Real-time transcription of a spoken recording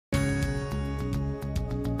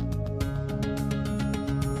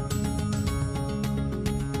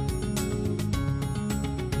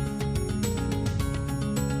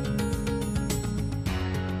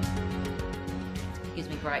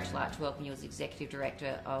great delight to welcome you as Executive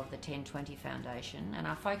Director of the 1020 Foundation, and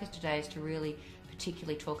our focus today is to really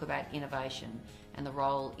particularly talk about innovation and the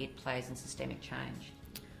role it plays in systemic change.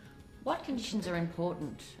 What conditions are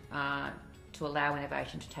important to allow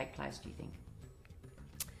innovation to take place, do you think?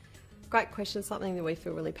 Great question, something that we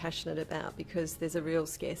feel really passionate about because there's a real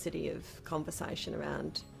scarcity of conversation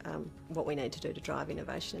around what we need to do to drive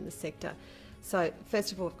innovation in the sector. So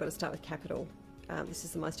first of all, we've got to start with capital. This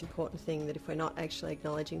is the most important thing, that if we're not actually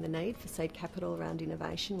acknowledging the need for seed capital around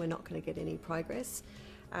innovation, we're not going to get any progress.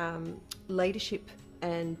 Leadership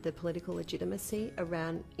and the political legitimacy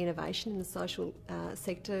around innovation in the social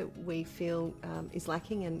sector, we feel is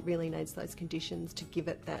lacking and really needs those conditions to give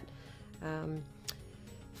it that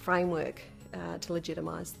framework to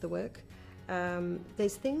legitimise the work.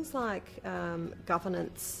 There's things like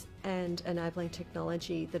governance and enabling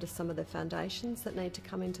technology that are some of the foundations that need to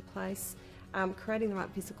come into place. Creating the right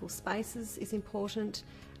physical spaces is important.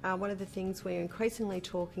 One of the things we're increasingly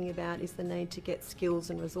talking about is the need to get skills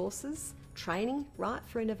and resources, training right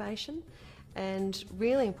for innovation. And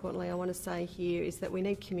really importantly, I want to say here is that we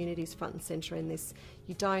need communities front and centre in this.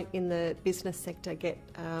 You don't, in the business sector, get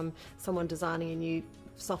someone designing a new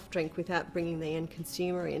soft drink without bringing the end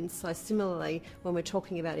consumer in. So similarly, when we're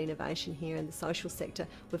talking about innovation here in the social sector,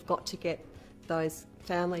 we've got to get those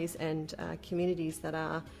families and communities that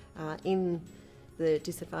are in the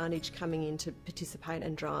disadvantage coming in to participate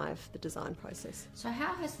and drive the design process. So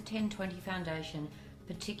how has the 1020 Foundation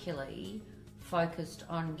particularly focused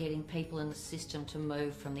on getting people in the system to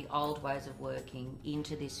move from the old ways of working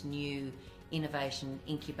into this new innovation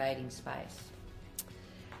incubating space?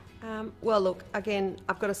 Well, look, again,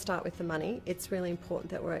 I've got to start with the money. It's really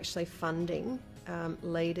important that we're actually funding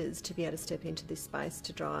leaders to be able to step into this space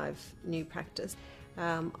to drive new practice.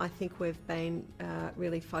 I think we've been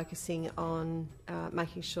really focusing on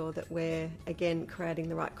making sure that we're, again, creating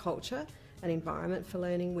the right culture and environment for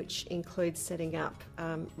learning, which includes setting up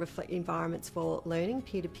environments for learning,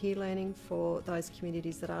 peer-to-peer learning for those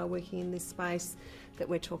communities that are working in this space, that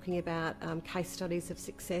we're talking about case studies of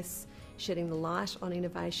success, shedding the light on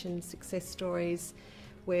innovation, success stories.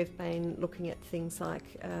 We've been looking at things like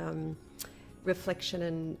reflection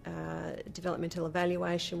and developmental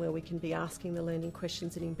evaluation, where we can be asking the learning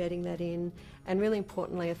questions and embedding that in, and really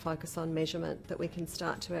importantly a focus on measurement, that we can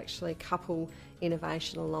start to actually couple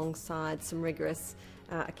innovation alongside some rigorous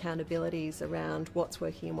accountabilities around what's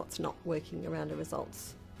working and what's not working around a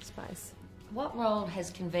results space. What role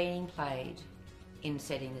has convening played in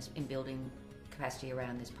setting this, in building capacity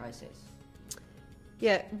around this process?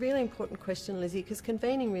 Yeah, really important question, Lizzie, because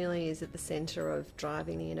convening really is at the centre of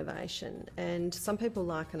driving the innovation, and some people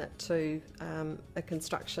liken it to a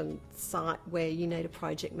construction site where you need a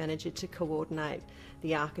project manager to coordinate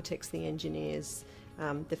the architects, the engineers,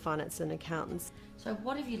 the finance and accountants. So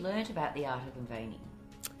what have you learnt about the art of convening?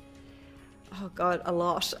 Oh God, a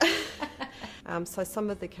lot. So some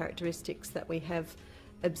of the characteristics that we have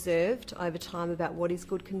observed over time about what is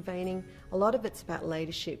good convening, a lot of it's about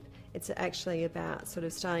leadership. It's actually about sort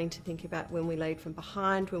of starting to think about when we lead from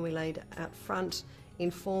behind, when we lead out front,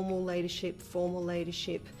 informal leadership, formal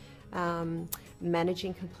leadership,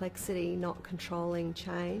 managing complexity, not controlling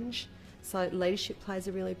change. So leadership plays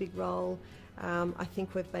a really big role. I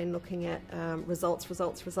think we've been looking at results.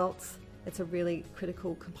 It's a really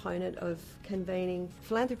critical component of convening.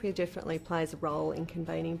 Philanthropy definitely plays a role in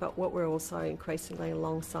convening, but what we're also increasingly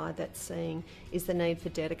alongside that seeing is the need for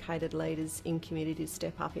dedicated leaders in community to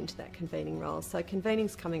step up into that convening role. So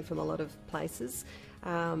convening's coming from a lot of places,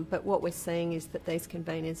 but what we're seeing is that these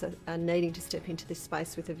conveners are needing to step into this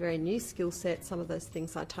space with a very new skill set. Some of those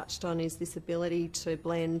things I touched on is this ability to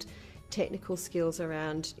blend technical skills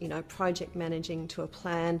around, project managing to a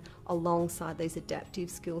plan alongside these adaptive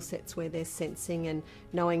skill sets where they're sensing and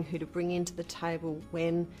knowing who to bring into the table,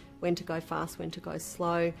 when to go fast, when to go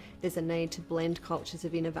slow. There's a need to blend cultures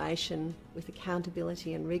of innovation with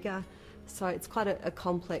accountability and rigour. So it's quite a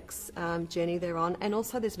complex journey they're on, and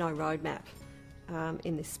also there's no roadmap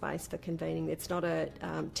in this space for convening. It's not a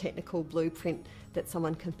technical blueprint that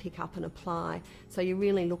someone can pick up and apply. So you're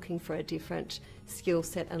really looking for a different skill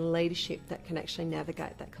set and leadership that can actually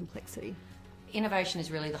navigate that complexity. Innovation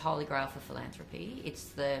is really the holy grail for philanthropy. It's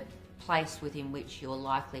the place within which you're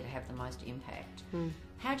likely to have the most impact.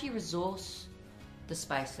 How do you resource the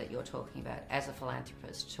space that you're talking about as a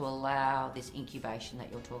philanthropist to allow this incubation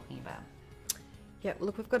that you're talking about? Yeah,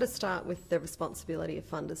 look, we've got to start with the responsibility of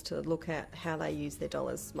funders to look at how they use their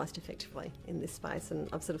dollars most effectively in this space, and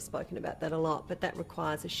I've sort of spoken about that a lot, but that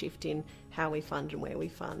requires a shift in how we fund and where we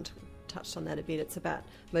fund. Touched on that a bit. It's about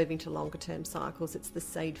moving to longer term cycles. It's the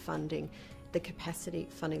seed funding, the capacity,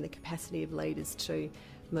 funding the capacity of leaders to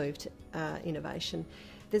move to innovation.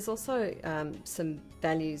 There's also some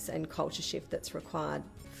values and culture shift that's required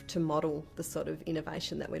to model the sort of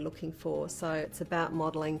innovation that we're looking for. So it's about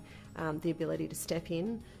modelling the ability to step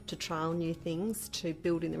in, to trial new things, to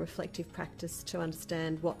build in the reflective practice, to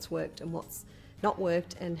understand what's worked and what's not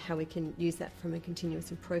worked, and how we can use that from a continuous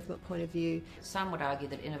improvement point of view. Some would argue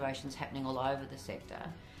that innovation's happening all over the sector,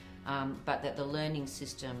 but that the learning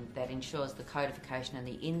system that ensures the codification and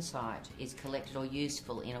the insight is collected or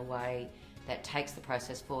useful in a way that takes the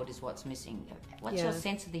process forward is what's missing. What's your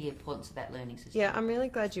sense of the importance of that learning system? Yeah, I'm really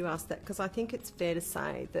glad you asked that, because I think it's fair to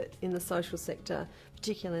say that in the social sector,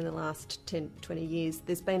 particularly in the last 10, 20 years,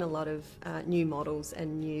 there's been a lot of new models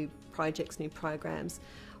and new projects, new programs.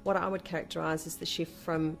 What I would characterise as the shift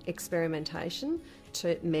from experimentation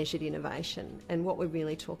to measured innovation. And what we're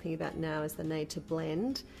really talking about now is the need to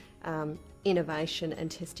blend innovation and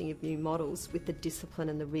testing of new models with the discipline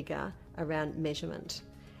and the rigour around measurement.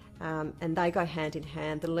 And they go hand in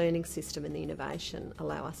hand. The learning system and the innovation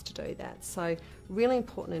allow us to do that. So really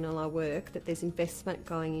important in all our work that there's investment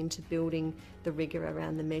going into building the rigour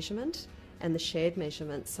around the measurement and the shared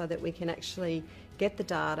measurement, so that we can actually get the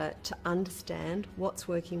data to understand what's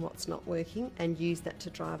working, what's not working, and use that to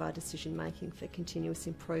drive our decision making for continuous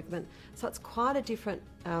improvement. So it's quite a different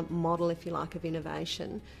model, if you like, of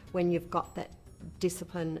innovation when you've got that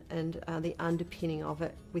discipline and the underpinning of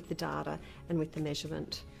it with the data and with the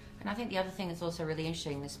measurement. And I think the other thing that's also really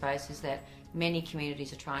interesting in this space is that many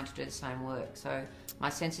communities are trying to do the same work. So my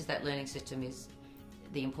sense is that learning system is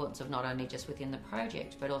the importance of not only just within the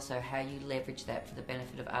project, but also how you leverage that for the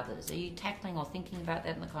benefit of others. Are you tackling or thinking about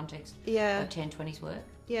that in the context of 1020's work?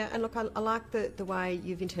 Yeah, and look, I like the way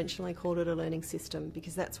you've intentionally called it a learning system,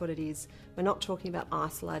 because that's what it is. We're not talking about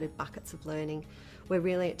isolated buckets of learning. We're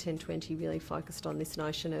really at 1020 really focused on this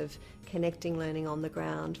notion of connecting learning on the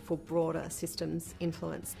ground for broader systems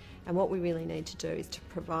influence. And what we really need to do is to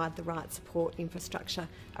provide the right support infrastructure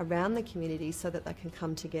around the community so that they can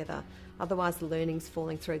come together. Otherwise the learning's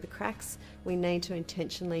falling through the cracks. We need to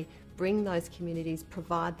intentionally bring those communities,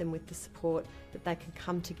 provide them with the support that they can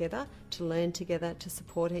come together, to learn together, to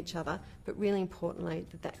support each other, but really importantly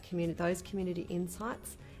that those community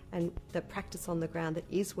insights and the practice on the ground that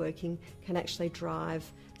is working can actually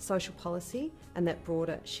drive social policy and that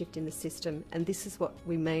broader shift in the system. And this is what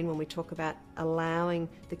we mean when we talk about allowing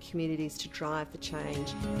the communities to drive the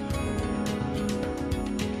change.